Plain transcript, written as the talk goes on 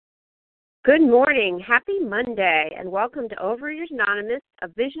Good morning. Happy Monday, and welcome to Overeaters Anonymous, a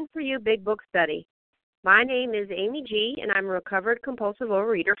Vision for You Big Book Study. My name is Amy G., and I'm a recovered compulsive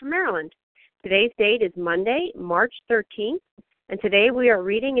overeater from Maryland. Today's date is Monday, March 13th, and today we are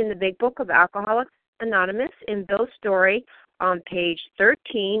reading in the Big Book of Alcoholics Anonymous in Bill's story on page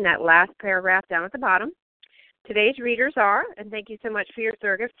 13, that last paragraph down at the bottom. Today's readers are, and thank you so much for your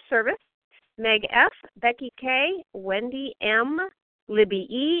service, Meg F., Becky K., Wendy M., Libby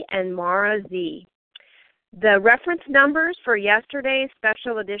E., and Mara Z. The reference numbers for yesterday's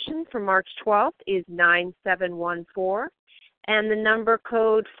special edition for March 12th is 9714, and the number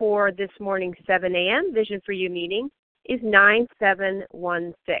code for this morning's 7 a.m. Vision for You meeting is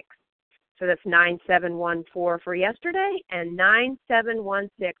 9716. So that's 9714 for yesterday and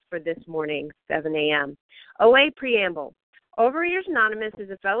 9716 for this morning, 7 a.m. OA Preamble. Overeaters Anonymous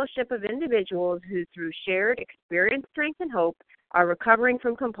is a fellowship of individuals who, through shared experience, strength, and hope, are recovering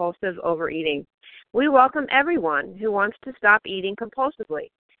from compulsive overeating. We welcome everyone who wants to stop eating compulsively.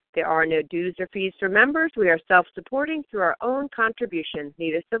 There are no dues or fees for members. We are self-supporting through our own contributions,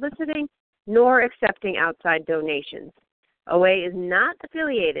 neither soliciting nor accepting outside donations. OA is not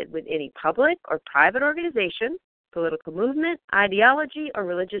affiliated with any public or private organization, political movement, ideology, or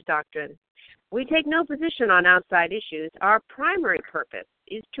religious doctrine. We take no position on outside issues. Our primary purpose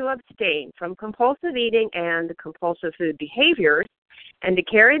is to abstain from compulsive eating and compulsive food behaviors and to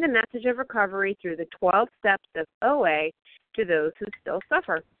carry the message of recovery through the 12 steps of OA to those who still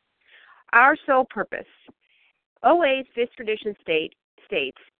suffer. Our sole purpose. OA's fifth tradition states,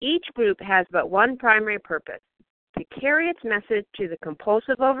 each group has but one primary purpose, to carry its message to the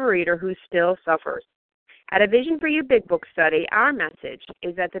compulsive overeater who still suffers. At a Vision for You Big Book Study, our message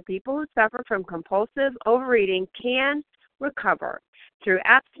is that the people who suffer from compulsive overeating can recover through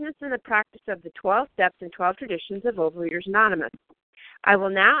abstinence and the practice of the 12 steps and 12 traditions of Overeaters Anonymous. I will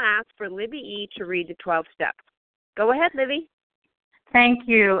now ask for Libby E. to read the 12 steps. Go ahead, Libby. Thank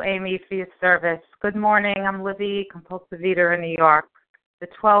you, Amy, for your service. Good morning. I'm Libby, compulsive eater in New York. The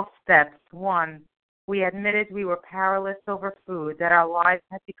 12 steps. 1. We admitted we were powerless over food, that our lives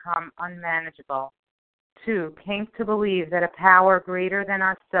had become unmanageable. 2. Came to believe that a power greater than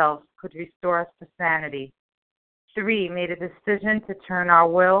ourselves could restore us to sanity. 3. Made a decision to turn our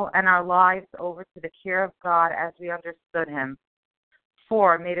will and our lives over to the care of God as we understood Him.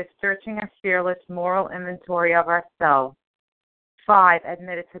 4. Made a searching and fearless moral inventory of ourselves. 5.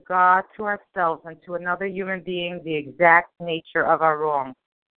 Admitted to God, to ourselves, and to another human being the exact nature of our wrongs.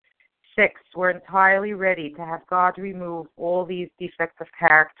 6. We're entirely ready to have God remove all these defects of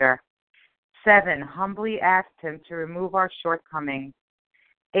character. 7. Humbly asked Him to remove our shortcomings.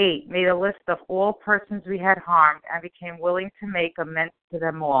 8. Made a list of all persons we had harmed and became willing to make amends to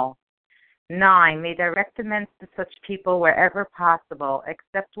them all. 9. Made direct amends to such people wherever possible,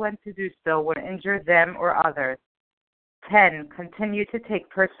 except when to do so would injure them or others. 10. Continued to take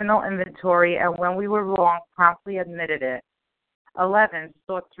personal inventory, and when we were wrong, promptly admitted it. 11.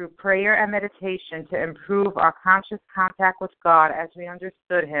 Sought through prayer and meditation to improve our conscious contact with God as we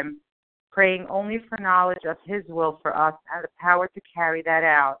understood Him, praying only for knowledge of His will for us and the power to carry that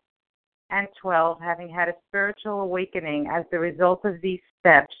out. And 12, having had a spiritual awakening as the result of these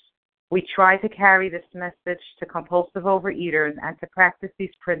steps, we try to carry this message to compulsive overeaters and to practice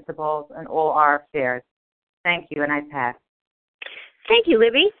these principles in all our affairs. Thank you, and I pass. Thank you,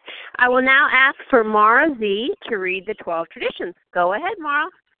 Libby. I will now ask for Mara Z. to read the 12 traditions. Go ahead, Mara.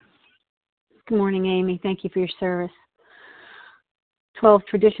 Good morning, Amy. Thank you for your service. 12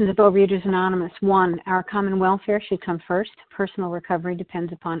 Traditions of Overeaters Anonymous. 1. Our common welfare should come first. Personal recovery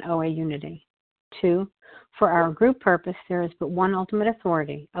depends upon OA unity. 2. For our group purpose, there is but one ultimate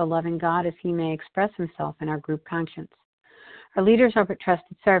authority, a loving God as He may express Himself in our group conscience. Our leaders are but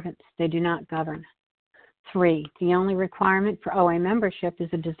trusted servants. They do not govern. 3. The only requirement for OA membership is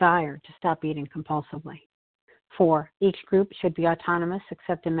a desire to stop eating compulsively. 4. Each group should be autonomous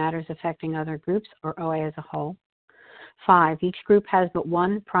except in matters affecting other groups or OA as a whole. 5. Each group has but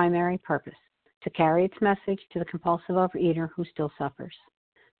one primary purpose, to carry its message to the compulsive overeater who still suffers.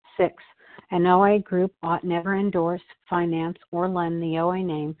 6. An OA group ought never endorse, finance, or lend the OA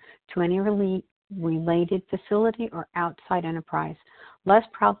name to any related facility or outside enterprise,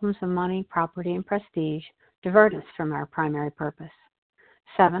 lest problems of money, property, and prestige divert us from our primary purpose.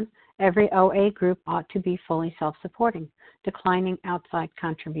 7. Every OA group ought to be fully self-supporting, declining outside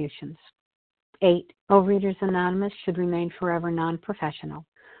contributions. 8. Overeaters Anonymous should remain forever non-professional,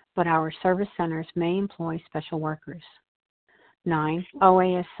 but our service centers may employ special workers. 9.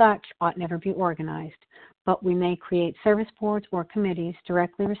 OA as such ought never be organized, but we may create service boards or committees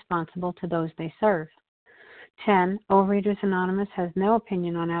directly responsible to those they serve. 10. Overeaters Anonymous has no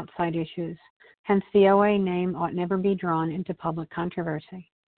opinion on outside issues. Hence, the OA name ought never be drawn into public controversy.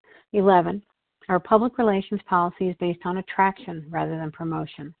 11. Our public relations policy is based on attraction rather than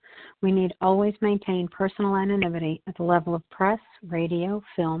promotion. We need always maintain personal anonymity at the level of press, radio,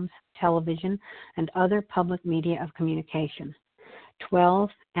 films, television, and other public media of communication. 12.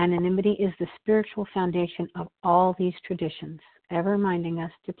 Anonymity is the spiritual foundation of all these traditions, ever reminding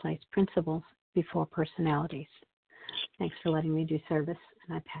us to place principles before personalities. Thanks for letting me do service,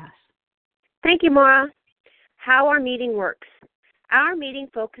 and I pass. Thank you, Maura. How our meeting works. Our meeting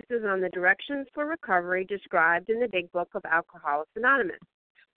focuses on the directions for recovery described in the Big Book of Alcoholics Anonymous.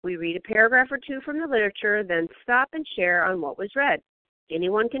 We read a paragraph or two from the literature, then stop and share on what was read.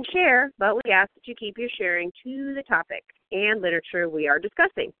 Anyone can share, but we ask that you keep your sharing to the topic and literature we are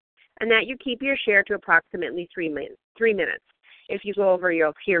discussing, and that you keep your share to approximately 3 minutes. If you go over,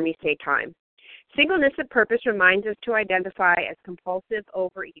 you'll hear me say time. Singleness of purpose reminds us to identify as compulsive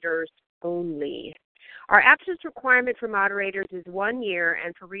overeaters only. Our absence requirement for moderators is 1 year,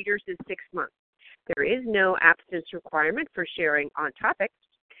 and for readers is 6 months. There is no absence requirement for sharing on topics.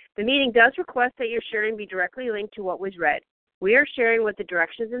 The meeting does request that your sharing be directly linked to what was read. We are sharing what the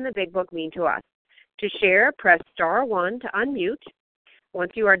directions in the Big Book mean to us. To share, press star 1 to unmute.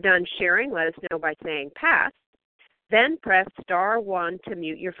 Once you are done sharing, let us know by saying pass. Then press star 1 to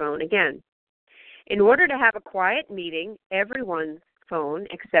mute your phone again. In order to have a quiet meeting, everyone's phone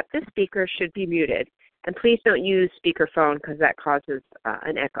except the speaker should be muted. And please don't use speakerphone because that causes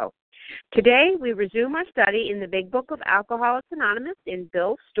an echo. Today, we resume our study in the Big Book of Alcoholics Anonymous in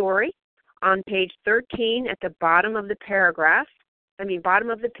Bill's story on page 13 at the bottom of the page,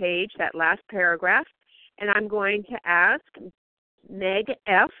 that last paragraph. And I'm going to ask Meg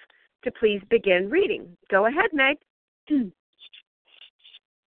F. to please begin reading. Go ahead, Meg. And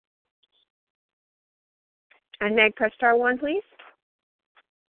Meg, press star 1, please.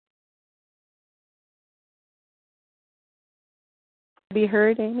 Be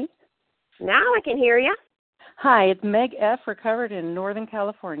heard, Amy? Now I can hear you. Hi, it's Meg F., recovered in Northern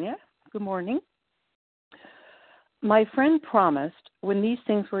California. Good morning. My friend promised when these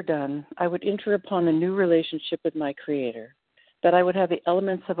things were done, I would enter upon a new relationship with my Creator, that I would have the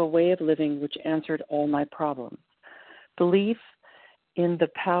elements of a way of living which answered all my problems. Belief in the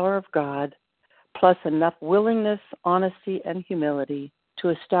power of God, plus enough willingness, honesty, and humility to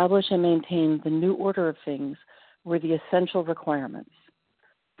establish and maintain the new order of things were the essential requirements.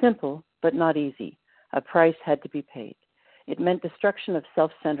 Simple, but not easy. A price had to be paid. It meant destruction of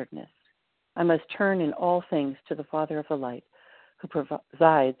self-centeredness. I must turn in all things to the Father of the Light, who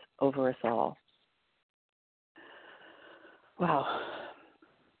presides over us all. Wow.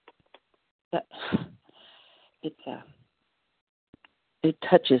 It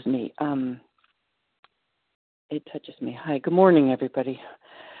touches me. It touches me. Hi, good morning, everybody.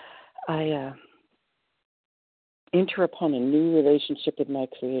 I enter upon a new relationship with my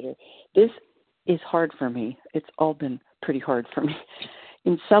Creator. This is hard for me. It's all been pretty hard for me.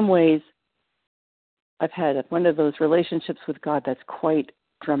 In some ways, I've had one of those relationships with God that's quite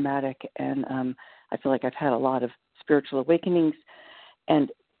dramatic, and I feel like I've had a lot of spiritual awakenings, and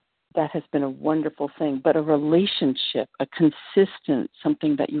that has been a wonderful thing. But a relationship, a consistent,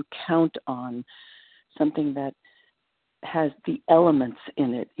 something that you count on, something that has the elements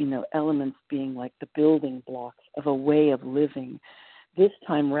in it, elements being like the building blocks of a way of living. This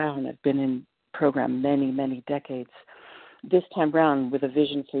time round, I've been in program many, many decades. This time round, with a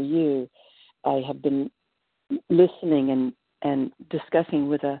vision for you, I have been listening and discussing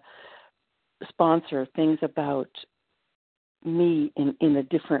with a sponsor things about me in a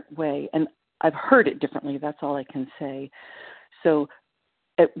different way. And I've heard it differently. That's all I can say. So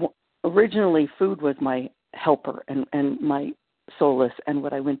originally, food was my helper and my solace and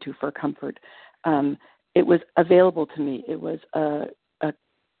what I went to for comfort. It was available to me. It was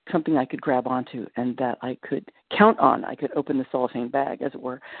something I could grab onto and that I could count on. I could open the cellophane bag, as it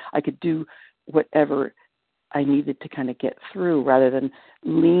were. I could do whatever I needed to kind of get through rather than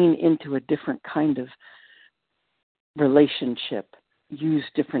lean into a different kind of relationship, use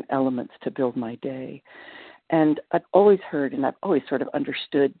different elements to build my day. And I've always heard and I've always sort of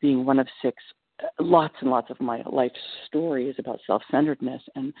understood, being one of 6, lots and lots of my life story is about self-centeredness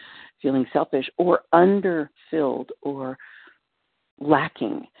and feeling selfish or underfilled or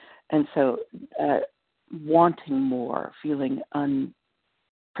lacking. And so wanting more, feeling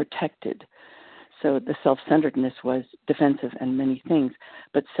unprotected. So the self-centeredness was defensive and many things,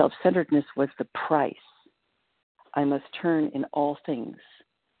 but self-centeredness was the price. I must turn in all things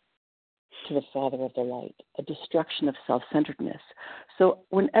to the Father of the Light, a destruction of self-centeredness. So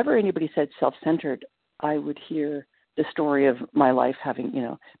whenever anybody said self-centered, I would hear the story of my life having,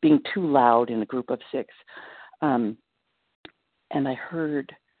 being too loud in a group of 6. And I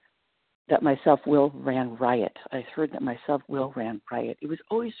heard that my self-will ran riot. I heard that my self-will ran riot. It was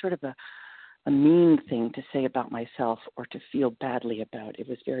always sort of a mean thing to say about myself or to feel badly about. It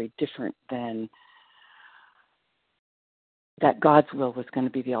was very different than that God's will was going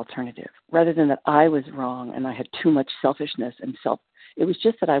to be the alternative, rather than that I was wrong and I had too much selfishness and it was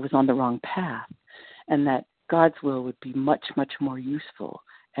just that I was on the wrong path, and that God's will would be much, much more useful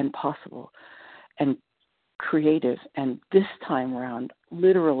and possible and creative. And this time around,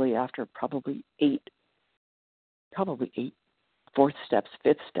 literally after probably eight fourth steps,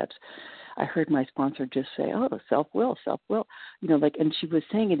 fifth steps, I heard my sponsor just say, "Oh, self-will, self-will," and she was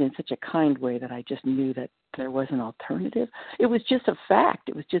saying it in such a kind way that I just knew that there was an alternative. It was just a fact.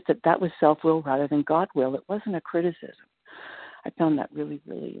 It was just that was self-will rather than God will. It wasn't a criticism. I found that really,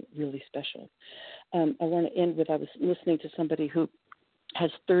 really, really special. I want to end with, I was listening to somebody who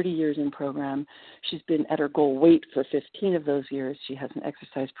has 30 years in program. She's been at her goal weight for 15 of those years. She has an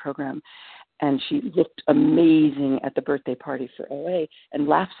exercise program, and she looked amazing at the birthday party for OA and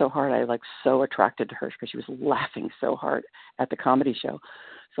laughed so hard. I so attracted to her because she was laughing so hard at the comedy show.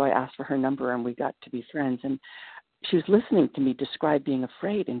 So I asked for her number, and we got to be friends. And she was listening to me describe being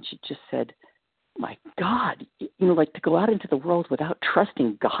afraid, and she just said, "My God, to go out into the world without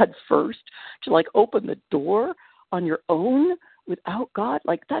trusting God first, to open the door on your own without God,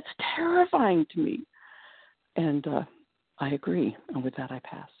 that's terrifying to me." And I agree. And with that, I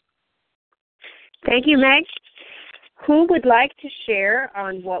pass. Thank you, Meg. Who would like to share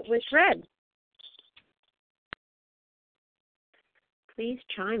on what was read? Please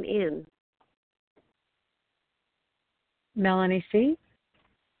chime in. Melanie C.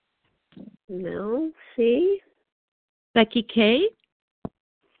 No, C. Becky K.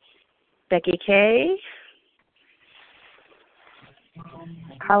 Becky K.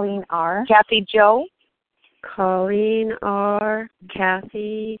 Colleen R. Kathy Joe. Colleen R.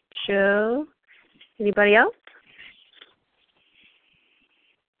 Kathy Joe. Anybody else?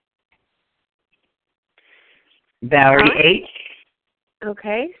 Valerie H.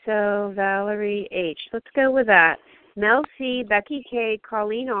 Okay, so Valerie H. Let's go with that. Mel C., Becky K.,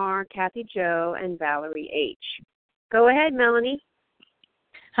 Colleen R., Kathy Joe, and Valerie H. Go ahead, Melanie.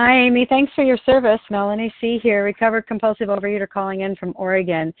 Hi, Amy. Thanks for your service. Melanie C. here, recovered compulsive overeater calling in from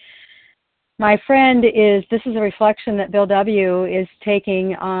Oregon. My friend this is a reflection that Bill W. is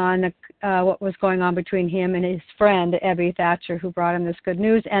taking on what was going on between him and his friend, Ebby Thatcher, who brought him this good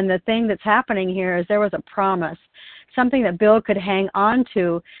news. And the thing that's happening here is there was a promise, something that Bill could hang on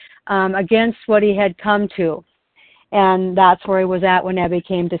to against what he had come to. And that's where he was at when Ebby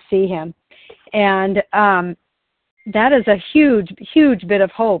came to see him. And that is a huge, huge bit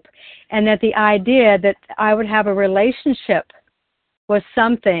of hope. And that the idea that I would have a relationship with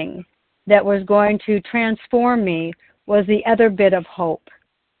something that was going to transform me was the other bit of hope.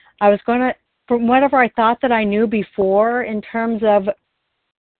 I was going to, from whatever I thought that I knew before in terms of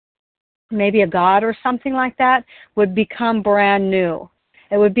maybe a God or something like that, would become brand new.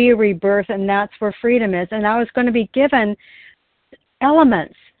 It would be a rebirth, and that's where freedom is. And I was going to be given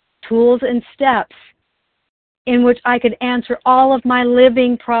elements, tools, and steps in which I could answer all of my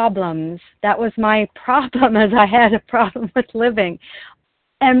living problems. That was my problem, as I had a problem with living.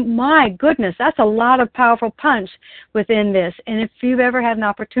 And my goodness, that's a lot of powerful punch within this. And if you've ever had an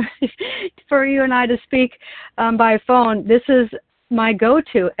opportunity for you and I to speak by phone, this is my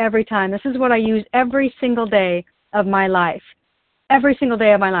go-to every time. This is what I use every single day of my life. Every single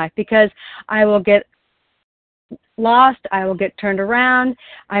day of my life, because I will get lost, I will get turned around,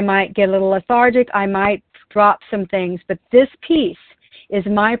 I might get a little lethargic, I might drop some things, but this piece is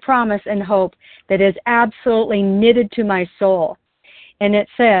my promise and hope that is absolutely knitted to my soul. And it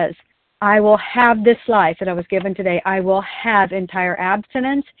says, I will have this life that I was given today. I will have entire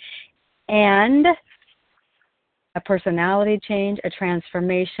abstinence and a personality change, a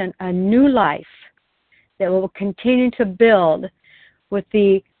transformation, a new life that will continue to build with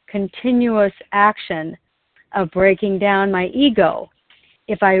the continuous action of breaking down my ego.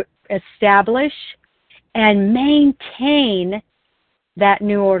 If I establish and maintain that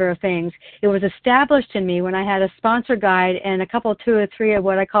new order of things. It was established in me when I had a sponsor guide and two or three of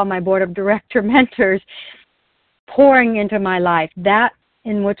what I call my board of director mentors pouring into my life. That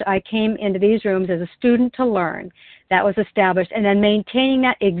in which I came into these rooms as a student to learn, that was established, and then maintaining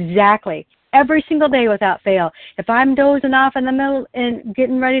that exactly every single day without fail. If I'm dozing off in the middle and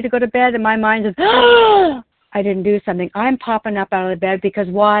getting ready to go to bed and my mind is, I didn't do something, I'm popping up out of the bed because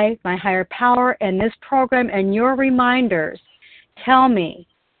why? My higher power and this program and your reminders tell me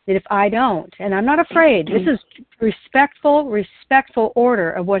that if I don't, and I'm not afraid, this is respectful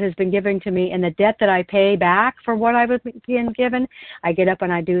order of what has been given to me and the debt that I pay back for what I've been given, I get up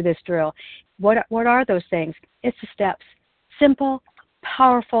and I do this drill. What are those things? It's the steps. Simple,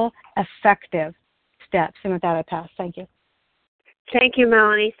 powerful, effective steps. And with that, I pass. Thank you. Thank you,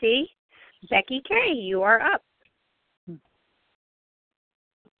 Melanie C. Becky K., you are up.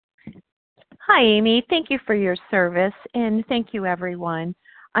 Hi, Amy. Thank you for your service, and thank you, everyone.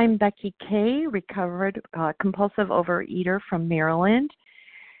 I'm Becky K., recovered compulsive overeater from Maryland,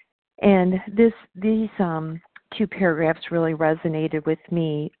 and these two paragraphs really resonated with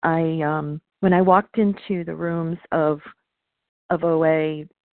me. When I walked into the rooms of OA,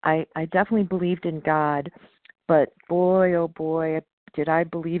 I definitely believed in God, but boy, oh boy, did I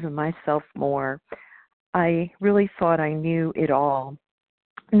believe in myself more. I really thought I knew it all,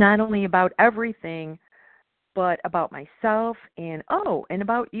 not only about everything, but about myself and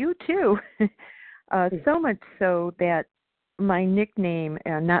about you too. So much so that my nickname,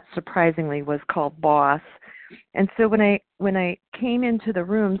 not surprisingly, was called Boss. And so when I came into the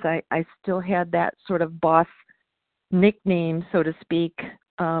rooms, I still had that sort of boss nickname, so to speak,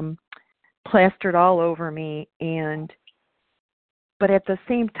 plastered all over me. But at the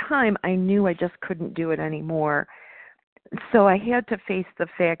same time, I knew I just couldn't do it anymore. So I had to face the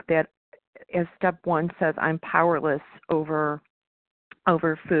fact that, as step 1 says, I'm powerless over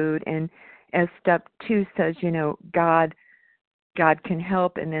food, and as step 2 says, God can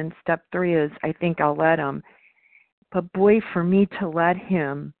help, and then step 3 is, I think I'll let him. But boy, for me to let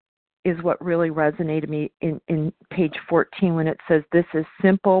him is what really resonated me in page 14 when it says, this is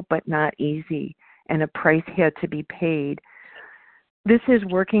simple but not easy, and a price had to be paid. This is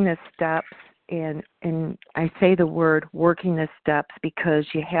working the steps, and I say the word working the steps because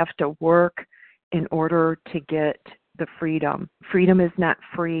you have to work in order to get the freedom. Freedom is not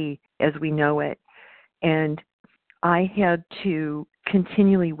free as we know it. And I had to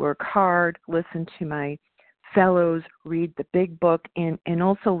continually work hard, listen to my fellows, read the big book, and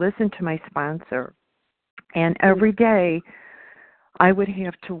also listen to my sponsor. And every day I would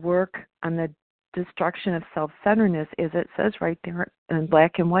have to work on the destruction of self-centeredness, as it says right there in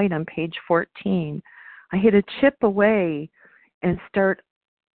black and white on page 14. I had to chip away and start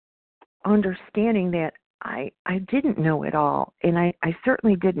understanding that I didn't know it all, and I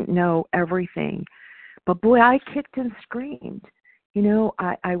certainly didn't know everything. But boy, I kicked and screamed.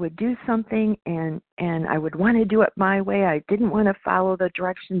 I would do something and I would want to do it my way. I didn't want to follow the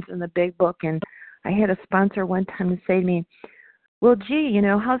directions in the big book. And I had a sponsor one time say to me, well, gee,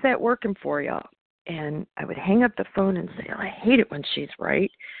 how's that working for you? And I would hang up the phone and say, I hate it when she's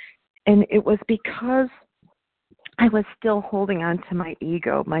right. And it was because I was still holding on to my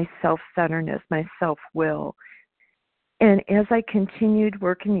ego, my self-centeredness, my self-will. And as I continued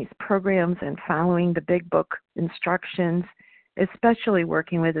working these programs and following the big book instructions, especially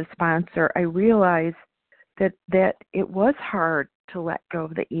working with a sponsor, I realized that it was hard to let go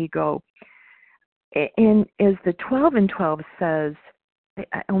of the ego. And as the 12 and 12 says,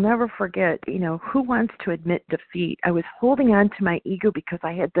 I'll never forget, who wants to admit defeat? I was holding on to my ego because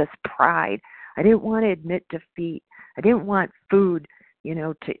I had this pride. I didn't want to admit defeat. I didn't want food,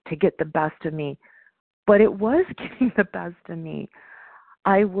 to get the best of me. But it was getting the best of me.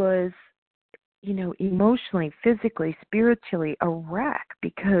 I was, emotionally, physically, spiritually a wreck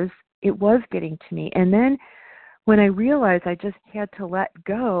because it was getting to me. And then when I realized I just had to let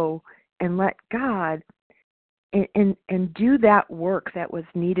go and let God and do that work that was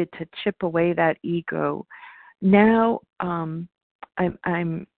needed to chip away that ego. Now, I'm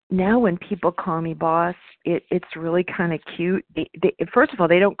now when people call me boss, it's really kind of cute. They, first of all,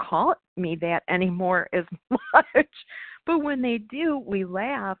 they don't call me that anymore as much, but when they do, we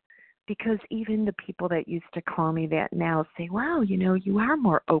laugh because even the people that used to call me that now say, wow, you are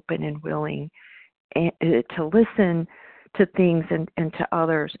more open and willing to listen to things and to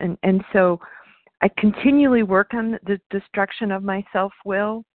others. And so I continually work on the destruction of my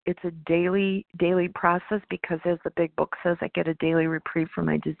self-will. It's a daily process because, as the big book says, I get a daily reprieve from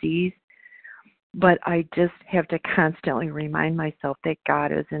my disease. But I just have to constantly remind myself that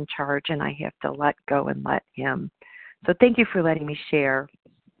God is in charge and I have to let go and let him. So thank you for letting me share.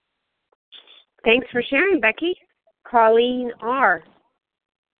 Thanks for sharing, Becky. Colleen R.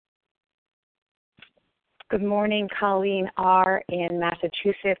 Good morning, Colleen R. in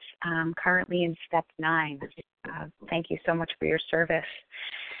Massachusetts, currently in step 9. Thank you so much for your service.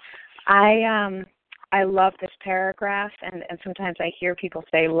 I love this paragraph, and sometimes I hear people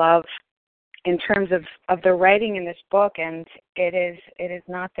say love in terms of the writing in this book, and it is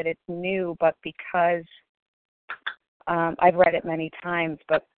not that it's new, but because I've read it many times,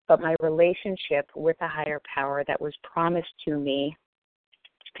 but but my relationship with a higher power that was promised to me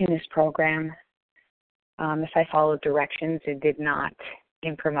in this program, if I followed directions and did not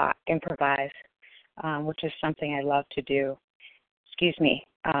improvise, which is something I love to do,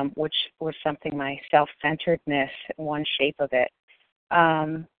 which was something my self-centeredness, one shape of it.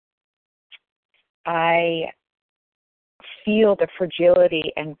 I feel the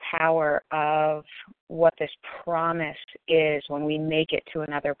fragility and power of what this promise is when we make it to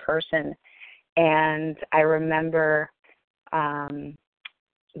another person. And I remember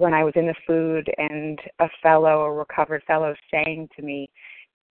when I was in the food and a recovered fellow saying to me,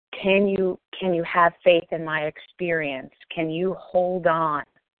 can you have faith in my experience? Can you hold on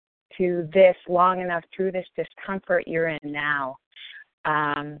to this long enough through this discomfort you're in now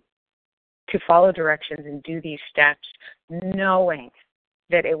to follow directions and do these steps, knowing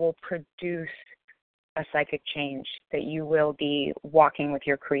that it will produce a psychic change, that you will be walking with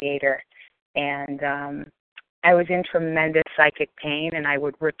your Creator. And I was in tremendous psychic pain, and I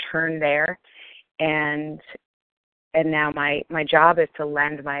would return there, and now my job is to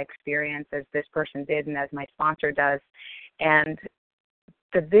lend my experience as this person did and as my sponsor does. And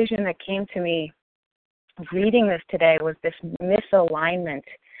the vision that came to me reading this today was this misalignment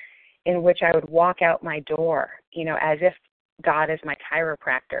in which I would walk out my door, as if God is my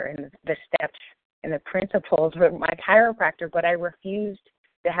chiropractor and the steps and the principles were my chiropractor, but I refused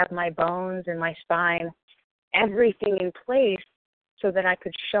to have my bones and my spine, everything in place so that I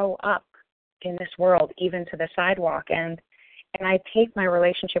could show up in this world, even to the sidewalk. And I take my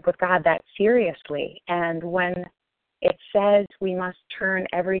relationship with God that seriously. And when it says we must turn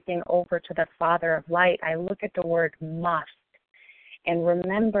everything over to the Father of Light, I look at the word must and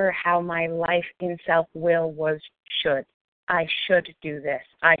remember how my life in self-will was should. I should do this.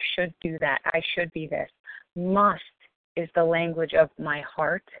 I should do that. I should be this. Must is the language of my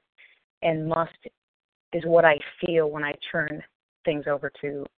heart, and must is what I feel when I turn things over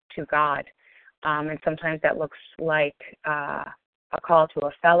to God. And sometimes that looks like a call to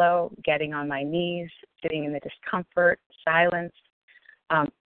a fellow, getting on my knees, sitting in the discomfort, silence.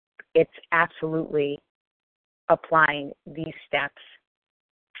 It's absolutely applying these steps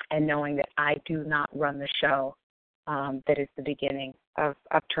and knowing that I do not run the show. That is the beginning of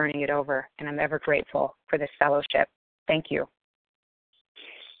turning it over. And I'm ever grateful for this fellowship. Thank you.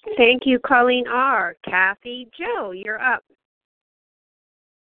 Thank you, Colleen R. Kathy Jo, you're up.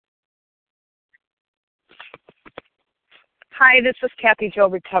 Hi, this is Kathy Jo,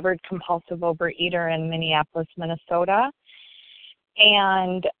 recovered compulsive overeater in Minneapolis, Minnesota.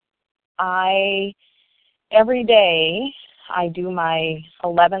 And every day I do my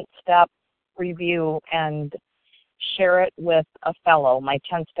 11th step review and share it with a fellow, my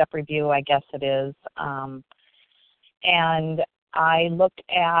 10-step review, I guess it is. And I looked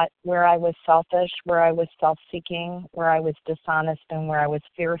at where I was selfish, where I was self-seeking, where I was dishonest, and where I was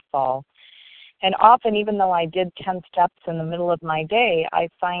fearful. And often, even though I did 10 steps in the middle of my day, I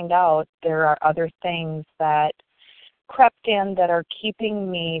find out there are other things that crept in that are keeping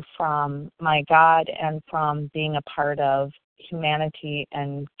me from my God and from being a part of humanity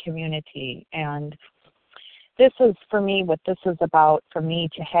and community. And this is, for me, what this is about, for me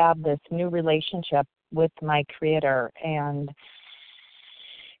to have this new relationship with my Creator. And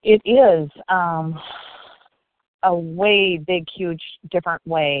it is a way big, huge, different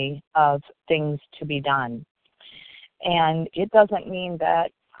way of things to be done. And it doesn't mean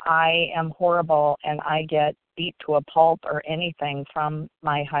that I am horrible and I get beat to a pulp or anything from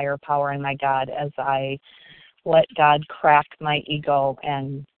my higher power and my God, as I let God crack my ego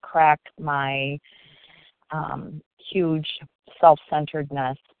and crack my huge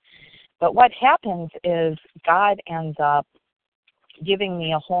self-centeredness. But what happens is God ends up giving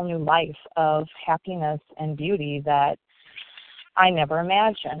me a whole new life of happiness and beauty that I never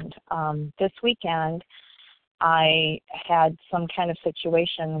imagined. This weekend, I had some kind of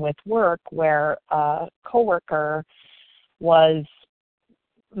situation with work where a coworker was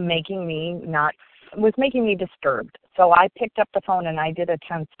making me disturbed. So I picked up the phone and I did a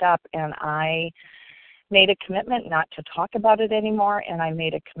 10-step, and I made a commitment not to talk about it anymore, and I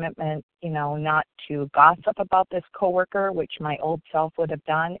made a commitment, not to gossip about this coworker, which my old self would have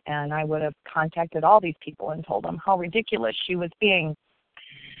done, and I would have contacted all these people and told them how ridiculous she was being.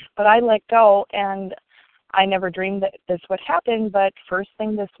 But I let go, and I never dreamed that this would happen, but first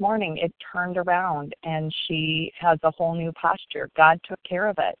thing this morning, it turned around, and she has a whole new posture. God took care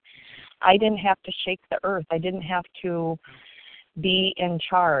of it. I didn't have to shake the earth. I didn't have to be in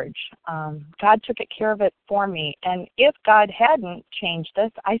charge. God took care of it for me. And if God hadn't changed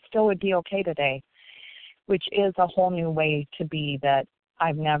this, I still would be okay today, which is a whole new way to be that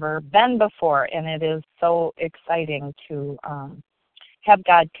I've never been before, and it is so exciting to have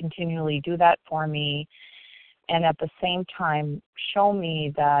God continually do that for me, and at the same time show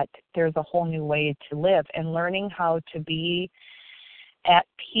me that there's a whole new way to live, and learning how to be at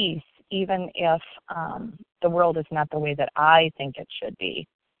peace even if the world is not the way that I think it should be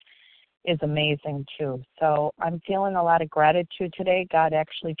is amazing too. So I'm feeling a lot of gratitude today. God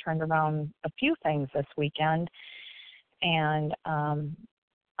actually turned around a few things this weekend, and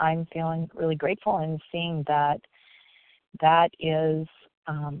I'm feeling really grateful and seeing that is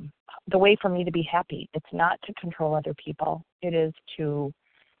the way for me to be happy. It's not to control other people. It is to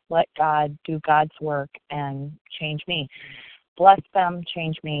let God do God's work and change me. Bless them,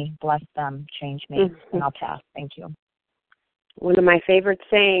 change me. Bless them, change me. Mm-hmm. And I'll pass. Thank you. One of my favorite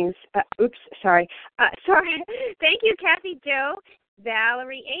sayings. Sorry. Thank you, Kathy Jo.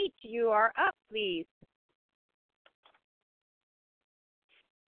 Valerie H., you are up, please.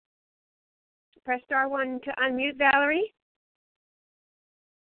 Press star 1 to unmute, Valerie.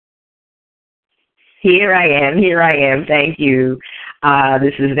 Here I am. Thank you.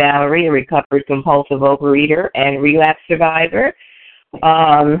 This is Valerie, a recovered compulsive overeater and relapse survivor.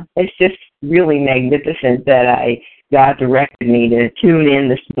 It's just really magnificent that God directed me to tune in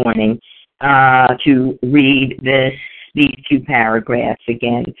this morning to read these 2 paragraphs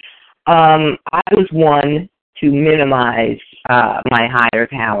again. I was one to minimize my higher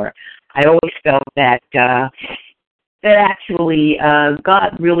power. I always felt that actually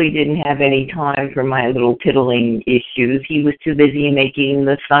God really didn't have any time for my little piddling issues. He was too busy making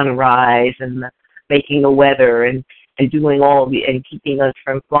the sun rise and making the weather and doing and keeping us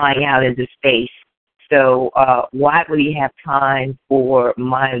from flying out into space. So why would he have time for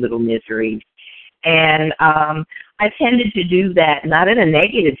my little miseries? And I tended to do that, not in a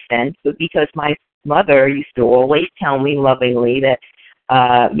negative sense, but because my mother used to always tell me lovingly that,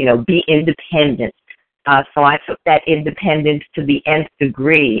 be independent. So I took that independence to the nth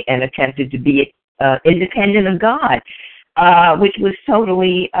degree and attempted to be independent of God, which was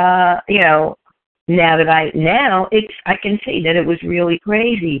totally, I can see that it was really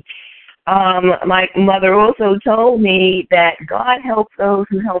crazy. My mother also told me that God helps those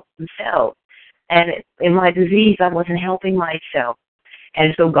who help themselves. And in my disease, I wasn't helping myself.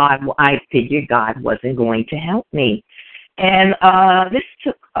 And so I figured God wasn't going to help me. And this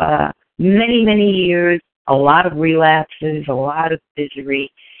took many, many years, a lot of relapses, a lot of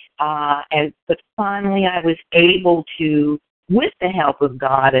misery. But finally I was able to, with the help of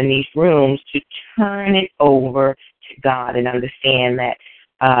God in these rooms, to turn it over to God and understand that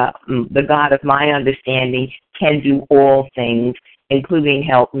the God of my understanding can do all things, including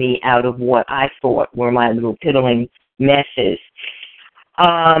help me out of what I thought were my little piddling messes.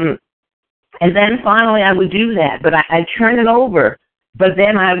 And then finally I would do that, but I'd turn it over. But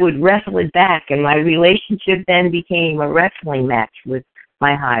then I would wrestle it back, and my relationship then became a wrestling match with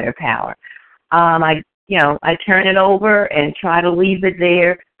my higher power. I turn it over and try to leave it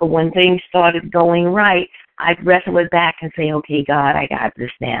there, but when things started going right, I'd wrestle it back and say, okay, God, I got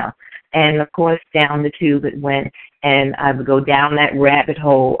this now. And, of course, down the tube it went, and I would go down that rabbit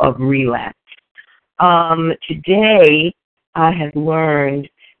hole of relapse. Today, I have learned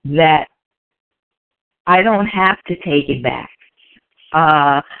that I don't have to take it back.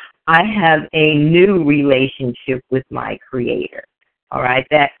 I have a new relationship with my Creator, all right,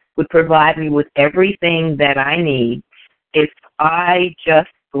 that would provide me with everything that I need if I just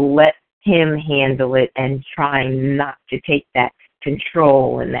let Him handle it and try not to take that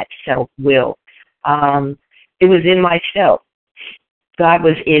control and that self-will. It was in myself. God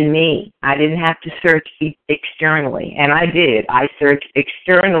was in me. I didn't have to search externally, and I did. I searched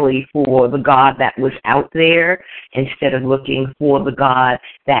externally for the God that was out there instead of looking for the God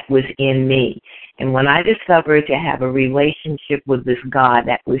that was in me. And when I discovered to have a relationship with this God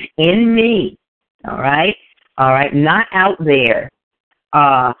that was in me, all right, not out there,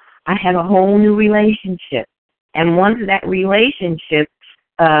 I had a whole new relationship. And once that relationship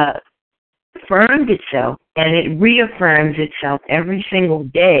affirmed itself, and it reaffirms itself every single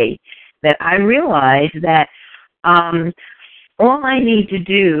day, that I realize that all I need to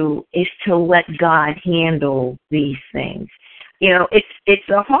do is to let God handle these things. It's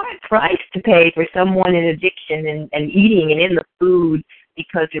a hard price to pay for someone in addiction and eating and in the food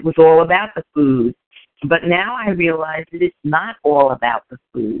because it was all about the food. But now I realize that it's not all about the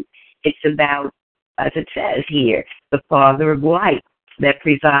food. It's about, as it says here, the Father of light that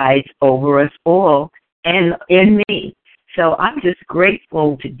presides over us all and in me. So I'm just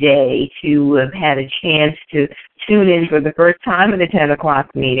grateful today to have had a chance to tune in for the first time at the 10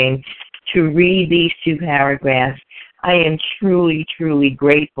 o'clock meeting to read these 2 paragraphs. I am truly, truly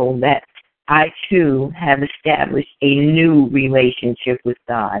grateful that I, too, have established a new relationship with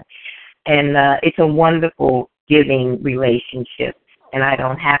God. And it's a wonderful giving relationship, and I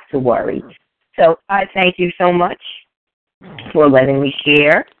don't have to worry. So I thank you so much for letting me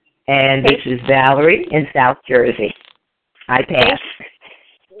share. And this is Valerie in South Jersey. I pass.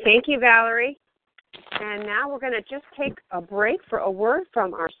 Thank you, Valerie. And now we're going to just take a break for a word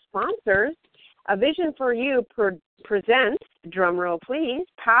from our sponsors. A Vision for You presents, drumroll please,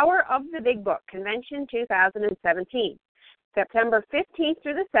 Power of the Big Book Convention 2017, September 15th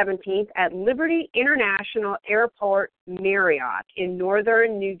through the 17th at Liberty International Airport Marriott in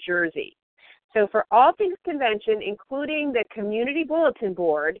northern New Jersey. So for all things convention, including the community bulletin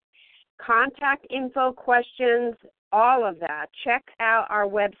board, contact info, questions, all of that, check out our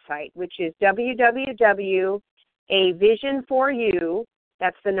website, which is www.avision4u,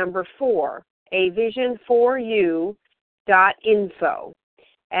 that's the number 4, avision4u.info.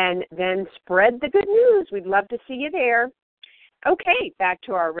 And then spread the good news. We'd love to see you there. Okay, back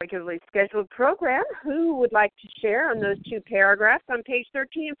to our regularly scheduled program. Who would like to share on those two paragraphs on page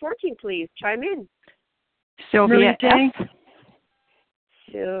 13 and 14, please? Chime in. Sylvia F.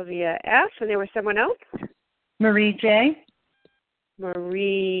 Sylvia F. And there was someone else? Marie J.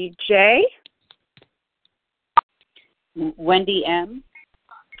 Marie J. Wendy M.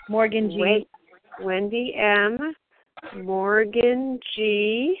 Morgan G. Wendy M. Morgan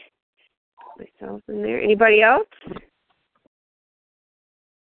G. Myself in there. Anybody else?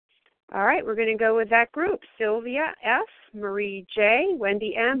 All right, we're going to go with that group. Sylvia F., Marie J.,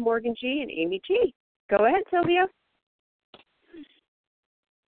 Wendy M., Morgan G., and Amy G. Go ahead, Sylvia.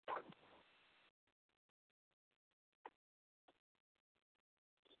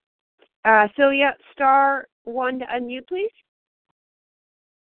 Sylvia, star 1 to unmute, please.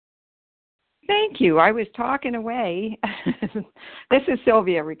 Thank you. I was talking away. This is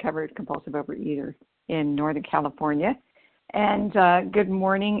Sylvia, recovered compulsive overeater in Northern California. And good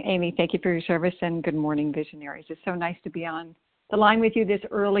morning, Amy. Thank you for your service, and good morning, visionaries. It's so nice to be on the line with you this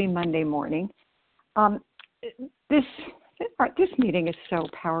early Monday morning. This meeting is so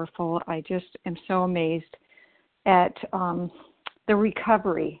powerful. I just am so amazed at the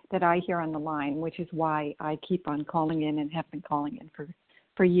recovery that I hear on the line, which is why I keep on calling in and have been calling in for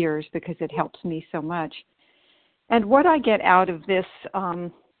years, because it helps me so much. And what I get out of this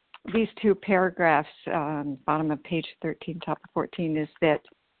these two paragraphs, bottom of page 13, top of 14, is that,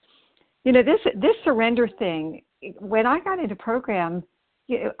 this surrender thing, when I got into program,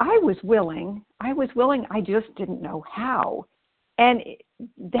 I was willing, I just didn't know how. And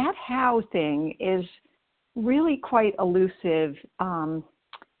that how thing is really quite elusive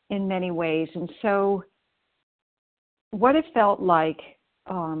in many ways. And so what it felt like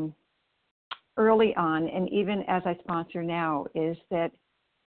early on, and even as I sponsor now, is that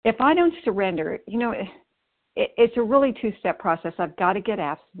if I don't surrender, it's a really two-step process. I've got to get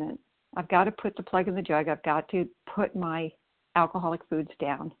abstinent. I've got to put the plug in the jug. I've got to put my alcoholic foods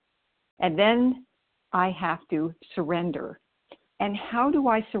down. And then I have to surrender. And how do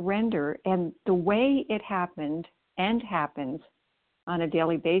I surrender? And the way it happened and happens on a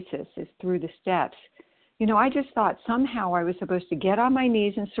daily basis is through the steps. I just thought somehow I was supposed to get on my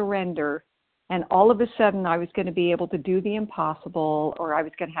knees and surrender, and all of a sudden I was going to be able to do the impossible, or I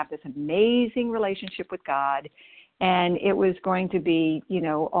was going to have this amazing relationship with God, and it was going to be,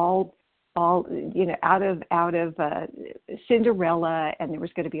 all out of Cinderella, and there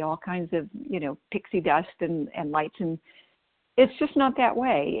was going to be all kinds of, pixie dust and lights, and it's just not that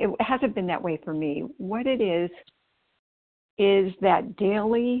way. It hasn't been that way for me. What it is that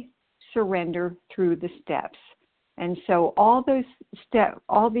daily surrender through the steps. And so all these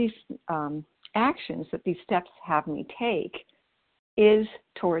actions that these steps have me take is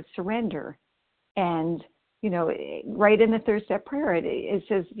towards surrender. And, right in the third step prayer, it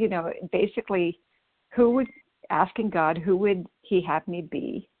says, basically, asking God, who would he have me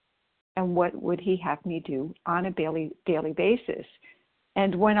be? And what would he have me do on a daily basis?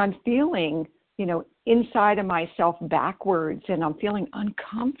 And when I'm feeling, inside of myself backwards, and I'm feeling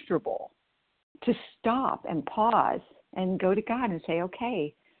uncomfortable, to stop and pause and go to God and say,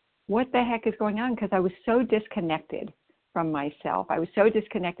 okay, what the heck is going on? Because I was so disconnected from myself. I was so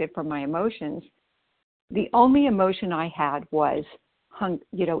disconnected from my emotions. The only emotion I had was,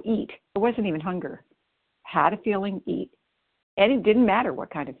 eat. It wasn't even hunger. Had a feeling, eat. And it didn't matter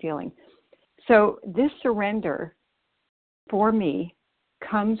what kind of feeling. So this surrender for me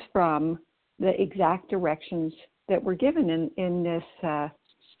comes from the exact directions that were given in this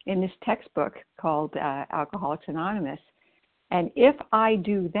textbook called Alcoholics Anonymous. And if I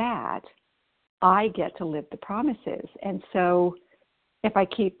do that, I get to live the promises. And so if I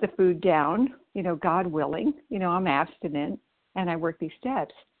keep the food down, God willing, I'm abstinent and I work these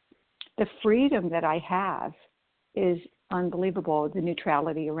steps, the freedom that I have is unbelievable. The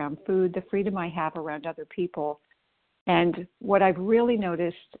neutrality around food, the freedom I have around other people. And what I've really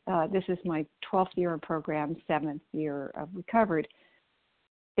noticed, this is my 12th year in program, 7th year of Recovered,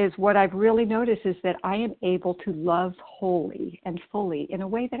 is what I've really noticed is that I am able to love wholly and fully in a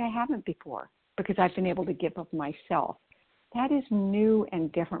way that I haven't before, because I've been able to give of myself. That is new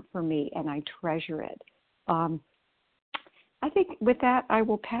and different for me, and I treasure it. I think with that, I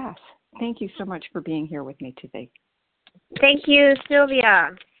will pass. Thank you so much for being here with me today. Thank you,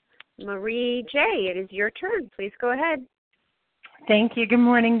 Sylvia. Marie J., it is your turn. Please go ahead. Thank you. Good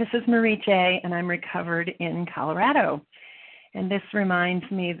morning. This is Marie J., and I'm recovered in Colorado. And this reminds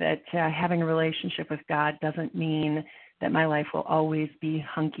me that having a relationship with God doesn't mean that my life will always be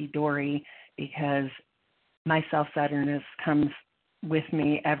hunky-dory, because my self-centeredness comes with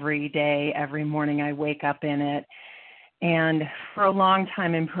me every day, every morning I wake up in it. And for a long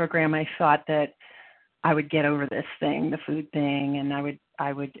time in program, I thought that I would get over this thing, the food thing, and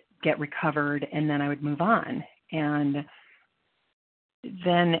I would get recovered, and then I would move on. And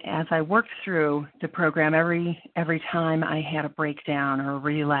then as I worked through the program, every time I had a breakdown or a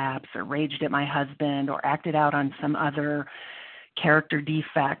relapse or raged at my husband or acted out on some other character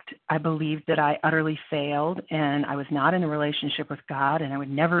defect, I believed that I utterly failed and I was not in a relationship with God and I would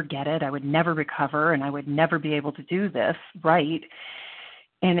never get it, I would never recover, and I would never be able to do this right.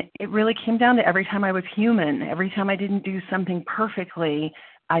 And it really came down to every time I was human, every time I didn't do something perfectly,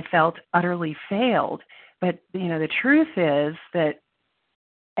 I felt utterly failed. But, the truth is that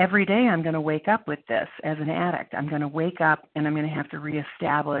every day I'm going to wake up with this as an addict. I'm going to wake up and I'm going to have to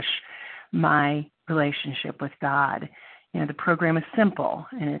reestablish my relationship with God. The program is simple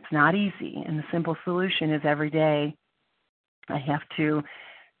and it's not easy. And the simple solution is every day I have to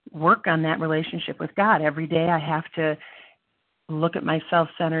work on that relationship with God. Every day I have to look at my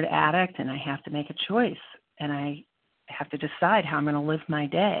self-centered addict and I have to make a choice. And I have to decide how I'm going to live my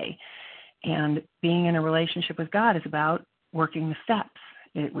day. And being in a relationship with God is about working the steps.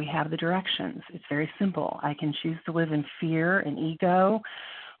 We have the directions. It's very simple. I can choose to live in fear and ego,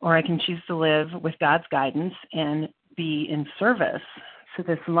 or I can choose to live with God's guidance and be in service. So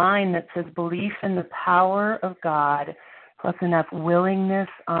this line that says belief in the power of God plus enough willingness,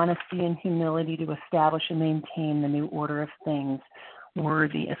 honesty, and humility to establish and maintain the new order of things were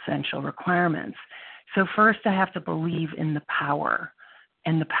the essential requirements. So first I have to believe in the power.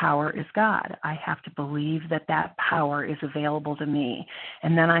 And the power is God. I have to believe that that power is available to me.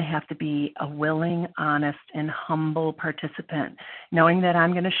 And then I have to be a willing, honest, and humble participant, knowing that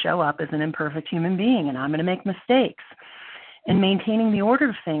I'm going to show up as an imperfect human being and I'm going to make mistakes. And maintaining the order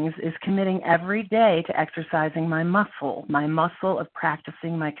of things is committing every day to exercising my muscle of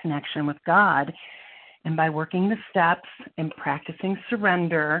practicing my connection with God. And by working the steps and practicing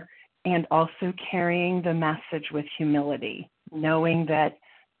surrender and also carrying the message with humility, knowing that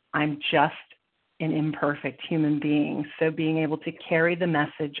I'm just an imperfect human being. So being able to carry the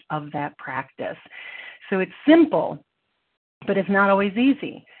message of that practice. So it's simple, but it's not always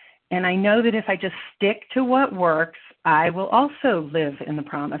easy. And I know that if I just stick to what works, I will also live in the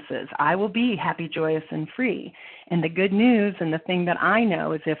promises. I will be happy, joyous, and free. And the good news and the thing that I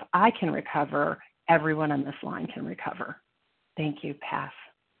know is if I can recover, everyone on this line can recover. Thank you. Pass.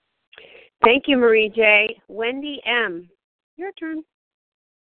 Thank you, Marie J. Wendy M., your turn.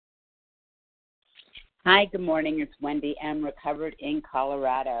 Hi, good morning. It's Wendy M., recovered in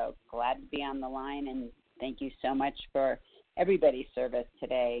Colorado. Glad to be on the line, and thank you so much for everybody's service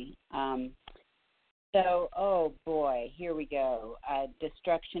today. Oh boy, here we go.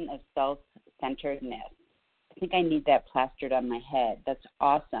 Destruction of self-centeredness. I think I need that plastered on my head. That's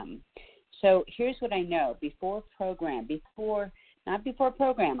awesome. So here's what I know. Not before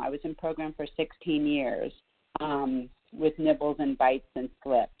program, I was in program for 16 years with nibbles and bites and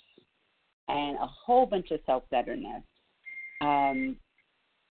slips and a whole bunch of self-centeredness. And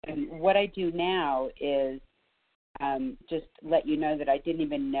what I do now is just let you know that I didn't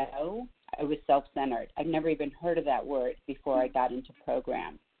even know I was self-centered. I've never even heard of that word before I got into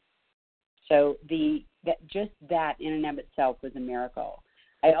program. So just that in and of itself was a miracle.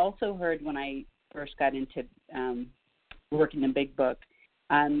 I also heard when I first got into working in Big Book,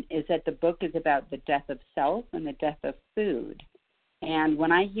 is that the book is about the death of self and the death of food. And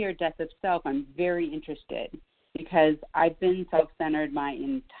when I hear death of self, I'm very interested because I've been self-centered my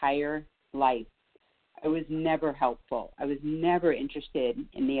entire life. I was never helpful. I was never interested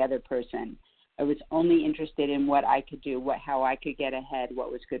in the other person. I was only interested in what I could do, how I could get ahead,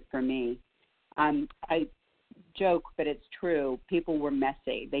 what was good for me. I joke, but it's true. People were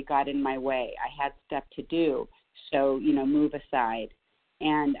messy. They got in my way. I had stuff to do, so move aside.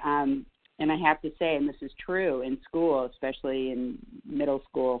 And I have to say, and this is true in school, especially in middle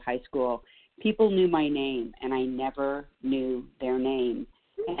school, high school, people knew my name, and I never knew their name.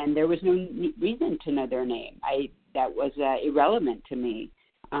 And there was no reason to know their name. That was irrelevant to me.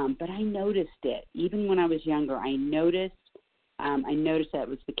 But I noticed it. Even when I was younger, I noticed that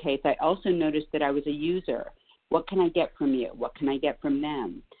was the case. I also noticed that I was a user. What can I get from you? What can I get from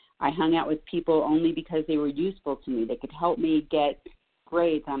them? I hung out with people only because they were useful to me. They could help me get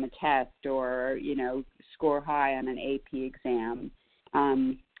grades on a test or, score high on an AP exam.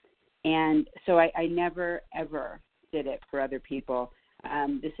 And so I never, ever did it for other people.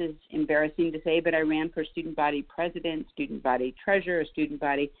 This is embarrassing to say, but I ran for student body president, student body treasurer, student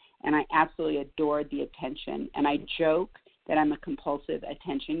body, and I absolutely adored the attention. And I joke that I'm a compulsive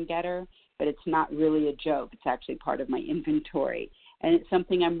attention getter, but it's not really a joke. It's actually part of my inventory. And it's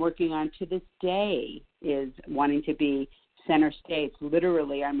something I'm working on to this day, is wanting to be center stage.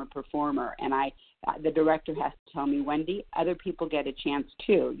 Literally, I'm a performer, and the director has to tell me, Wendy, other people get a chance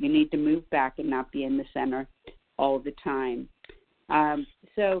too. You need to move back and not be in the center all the time.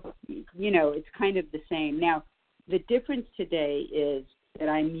 So, it's kind of the same. Now, the difference today is that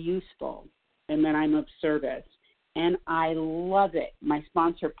I'm useful and that I'm of service, and I love it. My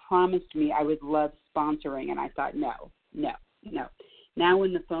sponsor promised me I would love sponsoring, and I thought, no. Now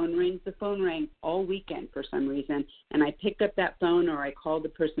when the phone rang all weekend for some reason, and I pick up that phone or I call the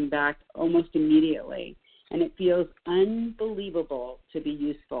person back almost immediately, and it feels unbelievable to be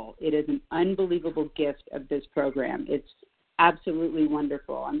useful. It is an unbelievable gift of this program. It's absolutely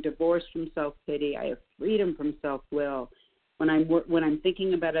wonderful. I'm divorced from self-pity. I have freedom from self-will. When I'm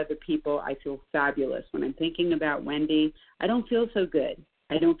thinking about other people, I feel fabulous. When I'm thinking about Wendy, I don't feel so good.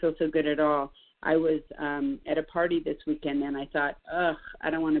 I don't feel so good at all. I was at a party this weekend, and I thought,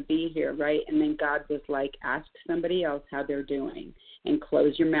 I don't want to be here, right? And then God was like, ask somebody else how they're doing and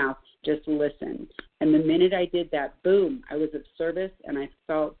close your mouth. Just listen. And the minute I did that, boom, I was of service, and I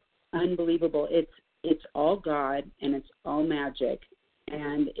felt unbelievable. It's all God, and it's all magic,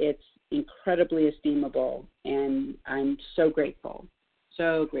 and it's incredibly estimable, and I'm so grateful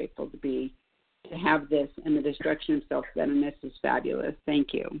to have this, and the destruction of self-centeredness is fabulous.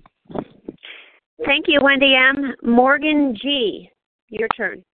 Thank you. Thank you, Wendy M. Morgan G., your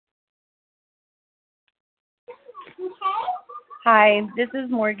turn. Hi, this is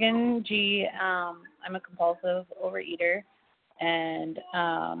Morgan G. I'm a compulsive overeater, and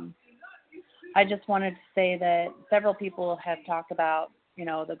I just wanted to say that several people have talked about,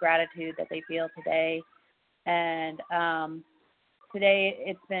 the gratitude that they feel today, and today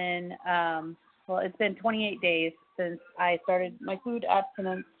it's been 28 days since I started my food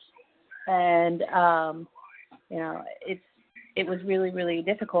abstinence, and it was really, really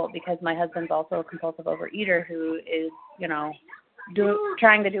difficult because my husband's also a compulsive overeater who is,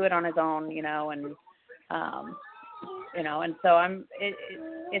 trying to do it on his own, and so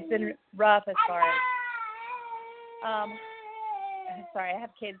it's been rough as far as, sorry, I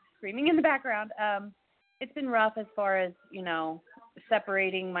have kids screaming in the background. It's been rough as far as,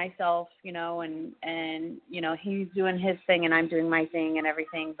 separating myself, and he's doing his thing and I'm doing my thing and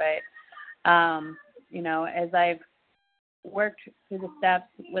everything. But, as I've worked through the steps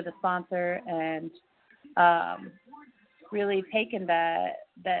with a sponsor and really taken that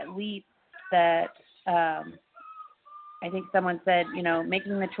leap that I think someone said,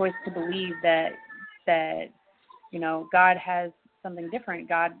 making the choice to believe that God has something different.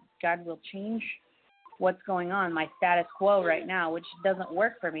 God will change what's going on, my status quo right now, which doesn't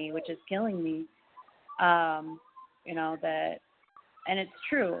work for me, which is killing me. That, and it's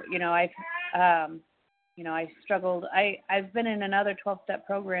true. I struggled. I've been in another 12-step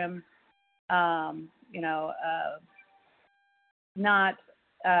program. Not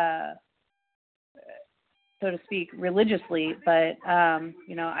so to speak, religiously, but,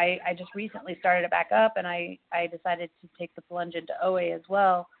 I just recently started it back up, and I decided to take the plunge into OA as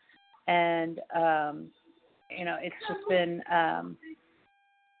well. And, it's just been,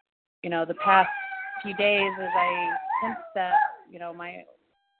 the past few days as I sensed that,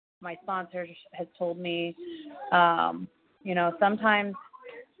 my sponsor has told me, sometimes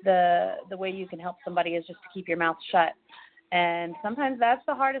the way you can help somebody is just to keep your mouth shut. And sometimes that's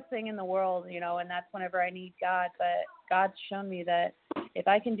the hardest thing in the world, and that's whenever I need God. But God's shown me that if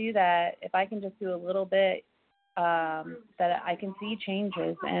I can do that, if I can just do a little bit, that I can see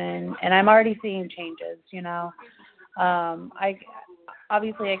changes. And I'm already seeing changes, I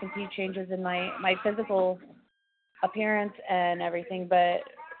can see changes in my physical appearance and everything. But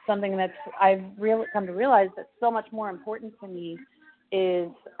something that's I've really come to realize that's so much more important to me is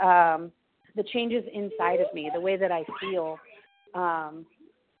the changes inside of me, the way that I feel.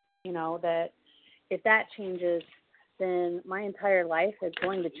 That if that changes, then my entire life is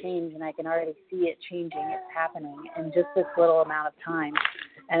going to change, and I can already see it changing. It's happening in just this little amount of time.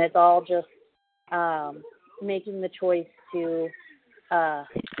 And it's all just making the choice to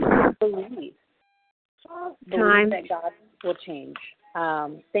believe that God will change.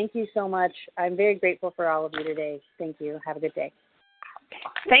 Thank you so much. I'm very grateful for all of you today. Thank you. Have a good day.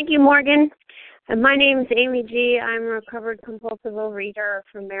 Thank you, Morgan. My name is Amy G. I'm a recovered compulsive overeater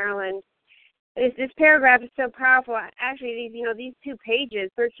from Maryland. This paragraph is so powerful. Actually, these 2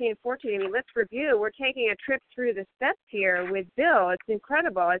 pages, 13 and 14. Let's review. We're taking a trip through the steps here with Bill. It's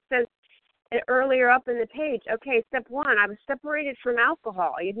incredible. It says earlier up in the page, okay, step 1, I was separated from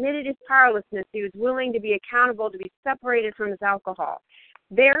alcohol. He admitted his powerlessness. He was willing to be accountable, to be separated from his alcohol.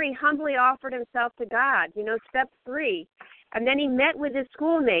 There he humbly offered himself to God. Step 3. And then he met with his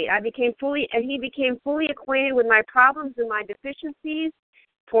schoolmate. He became fully acquainted with my problems and my deficiencies.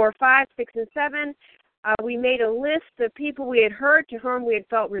 4, 5, 6, and 7. We made a list of people we had hurt, to whom we had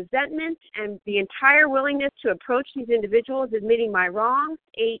felt resentment, and the entire willingness to approach these individuals, admitting my wrongs.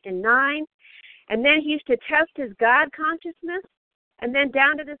 8 and 9. And then he used to test his God consciousness. And then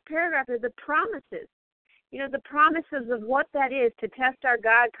down to this paragraph are the promises. The promises of what that is to test our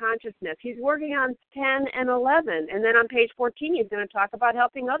God consciousness. He's working on 10 and 11. And then on page 14, he's going to talk about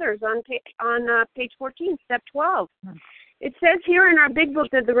helping others on page 14, step 12. It says here in our big book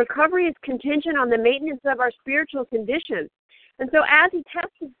that the recovery is contingent on the maintenance of our spiritual condition. And so as he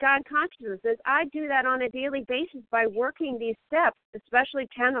tests his God consciousness, I do that on a daily basis by working these steps, especially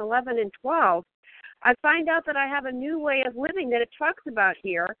 10, 11, and 12. I find out that I have a new way of living that it talks about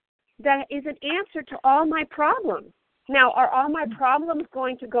here that is an answer to all my problems. Now, are all my problems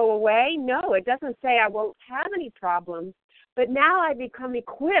going to go away? No, it doesn't say I won't have any problems, but now I become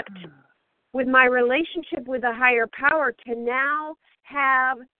equipped with my relationship with a higher power to now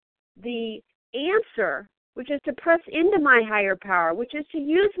have the answer, which is to press into my higher power, which is to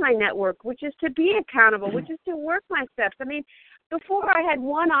use my network, which is to be accountable, which is to work my steps. Before I had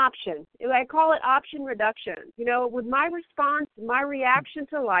one option. I call it option reduction. With my response, my reaction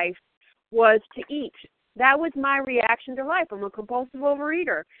to life was to eat. That was my reaction to life. I'm a compulsive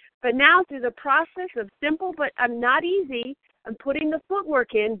overeater. But now through the process of simple but not easy, I'm putting the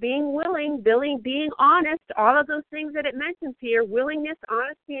footwork in, being willing, being honest, all of those things that it mentions here, willingness,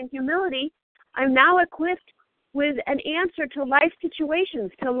 honesty, and humility, I'm now equipped with an answer to life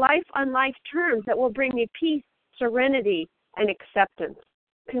situations, to life on life terms that will bring me peace, serenity, and acceptance,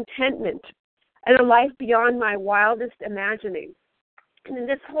 contentment, and a life beyond my wildest imagining. And then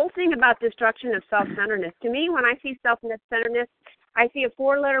this whole thing about destruction of self-centeredness, to me, when I see self-centeredness, I see a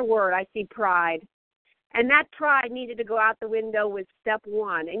 4-letter word. I see pride. And that pride needed to go out the window with step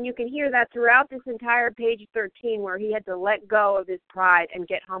 1. And you can hear that throughout this entire page 13 where he had to let go of his pride and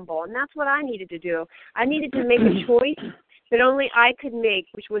get humble. And that's what I needed to do. I needed to make a choice that only I could make,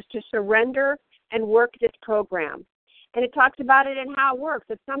 which was to surrender and work this program. And it talks about it and how it works.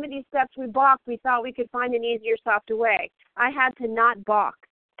 If some of these steps we balked, we thought we could find an easier, softer way. I had to not balk,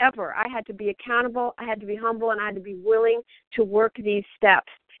 ever. I had to be accountable, I had to be humble, and I had to be willing to work these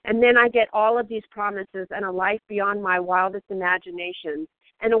steps. And then I get all of these promises and a life beyond my wildest imaginations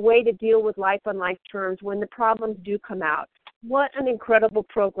and a way to deal with life on life terms when the problems do come out. What an incredible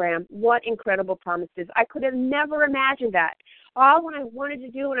program. What incredible promises. I could have never imagined that. All what I wanted to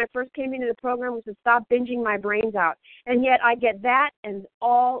do when I first came into the program was to stop binging my brains out. And yet I get that and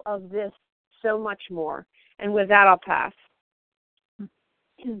all of this, so much more. And with that, I'll pass.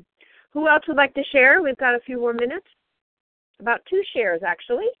 Who else would like to share? We've got a few more minutes. About 2 shares,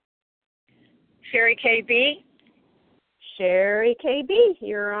 actually. Sherry KB. Sherry KB,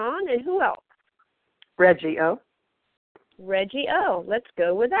 you're on. And who else? Reggie O. Reggie O. Let's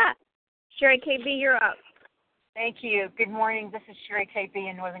go with that. Sherry KB, you're up. Thank you. Good morning. This is Sherry KB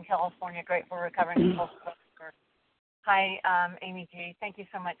in Northern California, grateful recovering compulsive overeater. Hi, Amy G. Thank you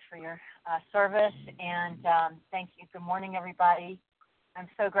so much for your service, and thank you. Good morning, everybody. I'm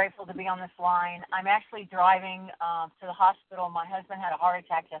so grateful to be on this line. I'm actually driving to the hospital. My husband had a heart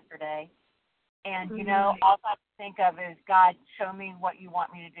attack yesterday, and, all I think of is, God, show me what you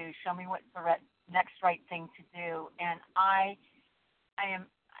want me to do. Show me what's the next right thing to do. And I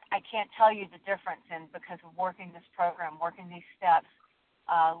can't tell you the difference because of working this program, working these steps,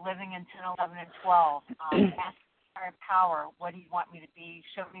 living in 10, 11, and 12, asking higher power, what do you want me to be?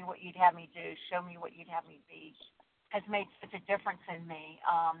 Show me what you'd have me do. Show me what you'd have me be. Has made such a difference in me.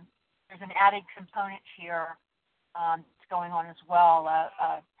 There's an added component here that's going on as well,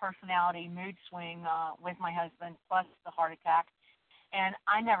 a personality mood swing with my husband, plus the heart attack. And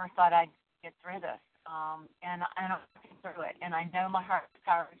I never thought I'd get through this. And I'm working through it. And I know my higher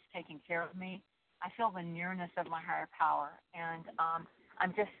power is taking care of me. I feel the nearness of my higher power. And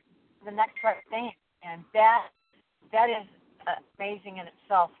I'm just the next right thing. And that is amazing in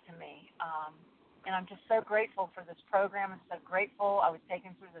itself to me. And I'm just so grateful for this program. I'm so grateful I was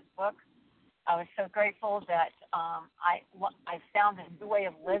taken through this book. I was so grateful that I found a new way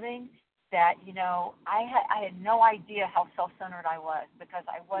of living that, I had no idea how self-centered I was because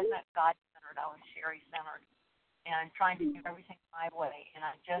I wasn't God-centered. I was Sherry-centered and trying to do everything my way. And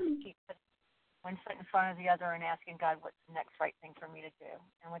I just keep putting one foot in front of the other and asking God what's the next right thing for me to do.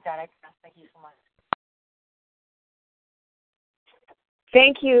 And with that, I pass. Thank you so much.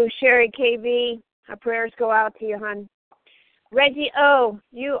 Thank you, Sherry KB. Our prayers go out to you, hon. Reggie O.,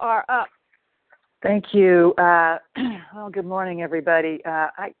 you are up. Thank you. Well, good morning, everybody.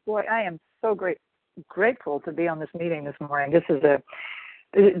 I am so grateful to be on this meeting this morning. This is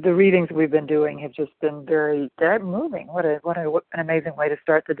the readings we've been doing have just been very moving. What an amazing way to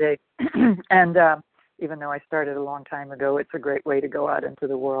start the day. And even though I started a long time ago, it's a great way to go out into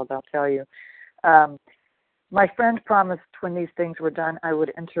the world, I'll tell you. My friend promised when these things were done, I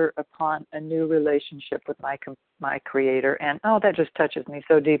would enter upon a new relationship with my Creator, and that just touches me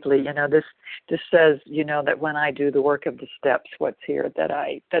so deeply. This says, that when I do the work of the steps, what's here,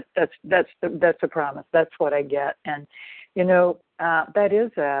 that's a promise. That's what I get, and that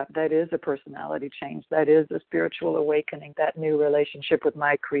is a personality change. That is a spiritual awakening. That new relationship with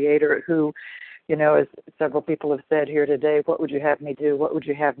my Creator, who, as several people have said here today, what would you have me do? What would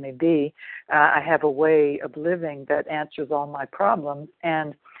you have me be? I have a way of living that answers all my problems,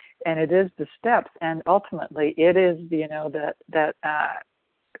 and it is the steps, and ultimately it is, that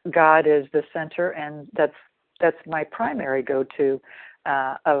God is the center, and that's my primary go-to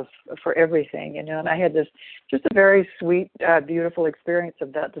for everything, And I had just a very sweet, beautiful experience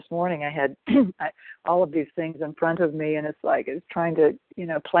of that this morning. I had all of these things in front of me, and it's like I was trying to,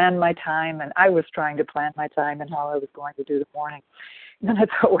 plan my time, and I was trying to plan my time and how I was going to do the morning. And then I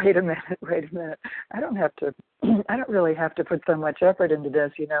thought, wait a minute. I don't really have to put so much effort into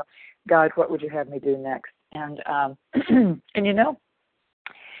this, God, what would you have me do next? And and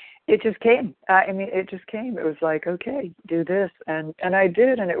it just came. It just came. It was like, okay, do this, and I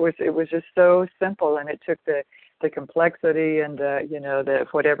did, and it was just so simple, and it took the complexity and the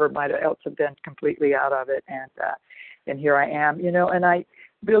whatever might else have been completely out of it, and here I am, and I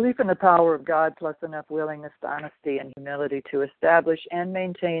believe in the power of God plus enough willingness, honesty, and humility to establish and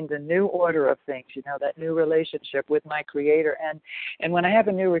maintain the new order of things, that new relationship with my Creator. And when I have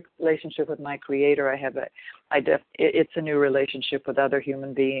a new relationship with my Creator, it's a new relationship with other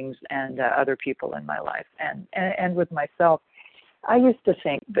human beings and other people in my life and with myself. I used to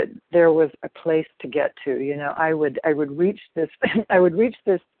think that there was a place to get to, I would reach this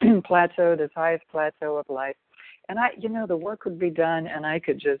plateau, this highest plateau of life. And the work would be done, and I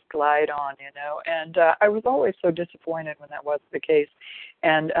could just glide on, And I was always so disappointed when that wasn't the case.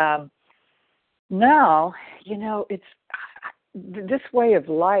 And now, it's this way of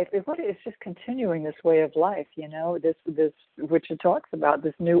life. It's just continuing this way of life, this which it talks about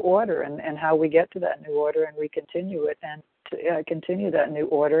this new order and how we get to that new order, and we continue it and continue that new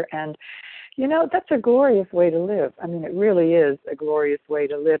order. And that's a glorious way to live. It really is a glorious way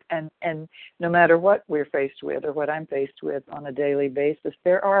to live. And no matter what we're faced with or what I'm faced with on a daily basis,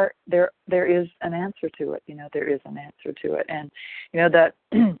 there is an answer to it. There is an answer to it. And, that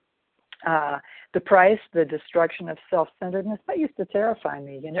the price, the destruction of self-centeredness, that used to terrify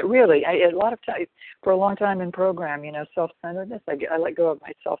me. Really, a lot of times, for a long time in program, self-centeredness, I let go of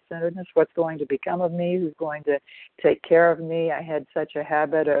my self-centeredness. What's going to become of me? Who's going to take care of me? I had such a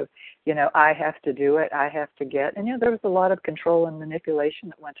habit of, I have to do it, I have to get. And, there was a lot of control and manipulation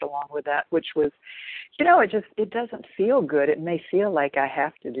that went along with that, which was, it doesn't feel good. It may feel like I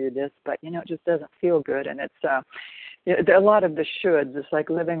have to do this, but, it just doesn't feel good. And it's, a lot of the shoulds. It's like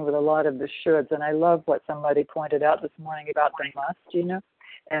living with a lot of the shoulds. And I love what somebody pointed out this morning about the must,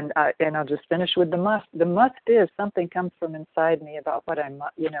 And I'll just finish with the must. The must is something comes from inside me about what I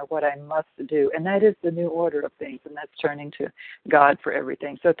must do, and that is the new order of things, and that's turning to God for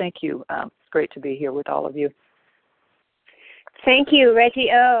everything. So thank you. It's great to be here with all of you. Thank you, Reggie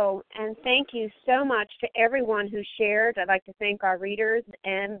O., and thank you so much to everyone who shared. I'd like to thank our readers,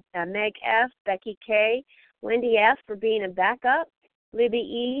 and Meg F., Becky K., Wendy F. for being a backup, Libby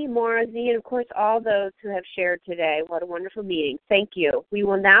E., Maura Z., and, of course, all those who have shared today. What a wonderful meeting. Thank you. We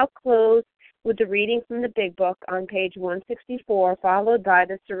will now close with the reading from the Big Book on page 164, followed by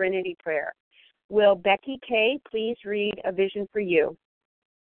the Serenity Prayer. Will Becky K. please read A Vision for You?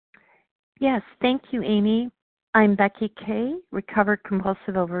 Yes, thank you, Amy. I'm Becky K., recovered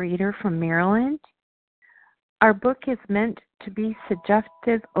compulsive overeater from Maryland. Our book is meant to be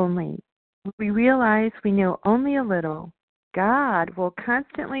suggestive only. We realize we know only a little. God will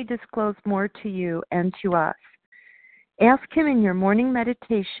constantly disclose more to you and to us. Ask Him in your morning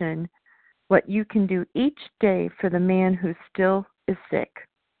meditation what you can do each day for the man who still is sick.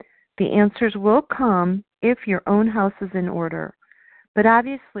 The answers will come if your own house is in order, but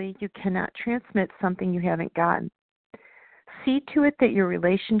obviously you cannot transmit something you haven't gotten. See to it that your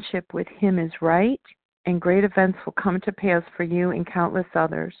relationship with Him is right, and great events will come to pass for you and countless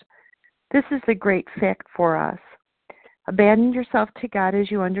others. This is the great fact for us. Abandon yourself to God as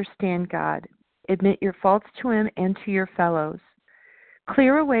you understand God. Admit your faults to Him and to your fellows.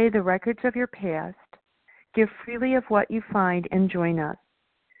 Clear away the records of your past. Give freely of what you find and join us.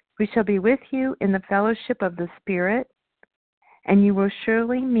 We shall be with you in the fellowship of the Spirit, and you will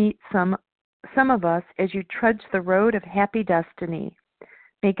surely meet some of us as you trudge the road of happy destiny.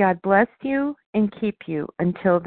 May God bless you and keep you until